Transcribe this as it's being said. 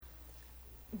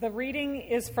The reading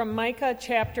is from Micah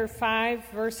chapter 5,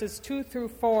 verses 2 through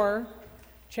 4,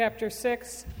 chapter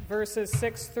 6, verses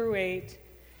 6 through 8,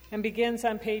 and begins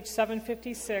on page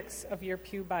 756 of your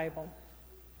Pew Bible.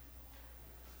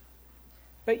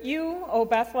 But you, O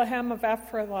Bethlehem of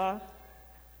Ephrathah,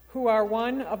 who are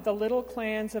one of the little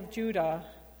clans of Judah,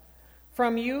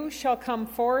 from you shall come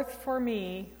forth for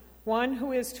me one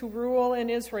who is to rule in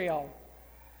Israel,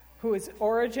 whose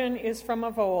origin is from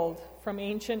of old, from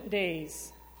ancient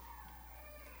days.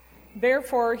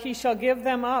 Therefore he shall give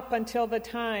them up until the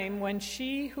time when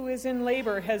she who is in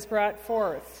labor has brought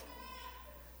forth.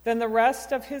 Then the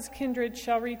rest of his kindred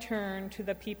shall return to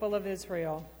the people of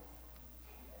Israel.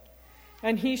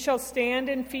 And he shall stand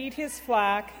and feed his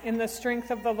flock in the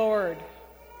strength of the Lord,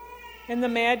 in the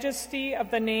majesty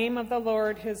of the name of the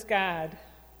Lord his God.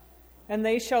 And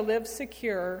they shall live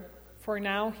secure, for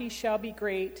now he shall be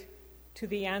great to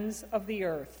the ends of the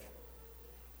earth.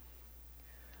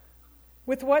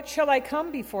 With what shall I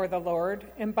come before the Lord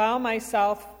and bow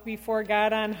myself before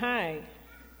God on high?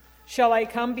 Shall I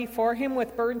come before him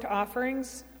with burnt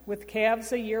offerings, with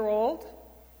calves a year old?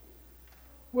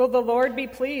 Will the Lord be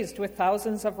pleased with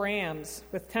thousands of rams,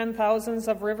 with 10,000s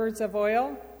of rivers of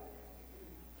oil?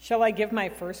 Shall I give my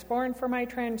firstborn for my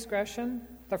transgression,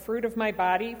 the fruit of my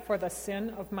body for the sin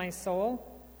of my soul?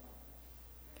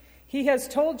 He has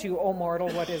told you, O mortal,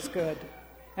 what is good,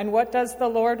 and what does the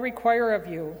Lord require of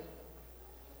you?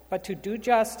 But to do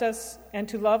justice and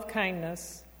to love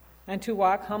kindness and to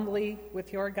walk humbly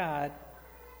with your God.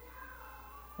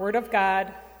 Word of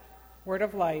God, word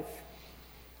of life.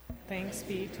 Thanks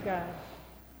be to God.